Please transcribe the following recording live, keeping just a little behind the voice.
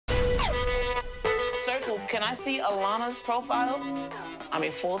cool. Can I see Alana's profile? I'm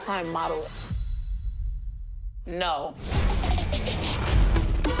a full-time model. No.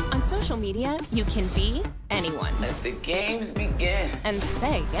 On social media, you can be anyone. Let the games begin. And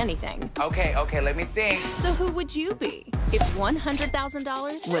say anything. Okay, let me think. So who would you be if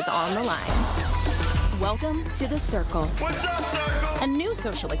 $100,000 was on the line? Welcome to The Circle. What's up, Circle? A new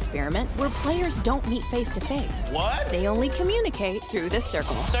social experiment where players don't meet face-to-face. What? They only communicate through the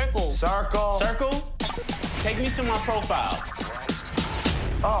circle. Circle. Circle. Circle? Take me to my profile.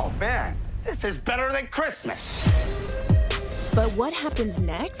 Oh, man. This is better than Christmas. But what happens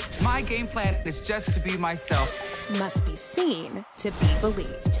next My game plan is just to be myself. must be seen to be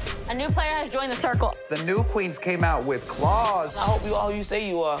believed. A new player has joined the circle. The new queens came out with claws. I hope you all you say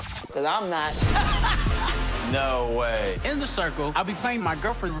you are, because I'm not. No way. In the circle, I'll be playing my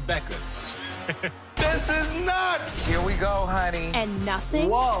girlfriend, Rebecca. This is nuts. Here we go, honey. And nothing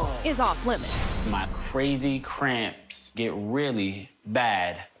is off limits. My crazy cramps get really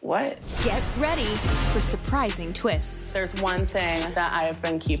bad. What? Get ready for surprising twists. There's one thing that I have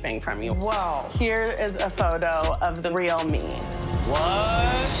been keeping from you. Wow. Here is a photo of the real me.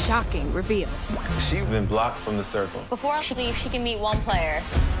 What? Shocking reveals. She's been blocked from the circle. Before she leaves, she can meet one player.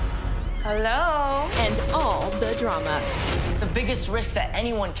 Hello? And all the drama. The biggest risk that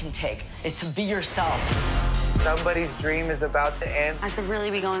anyone can take is to be yourself. Somebody's dream is about to end. I could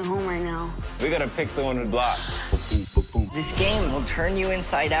really be going home right now. We gotta pick someone to block. This game will turn you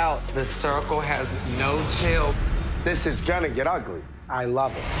inside out. The circle has no chill. This is gonna get ugly. I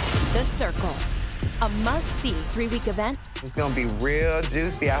love it. The Circle. A must-see 3-week event It's gonna be real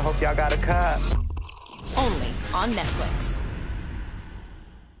juicy. I hope y'all got a cup. only on Netflix.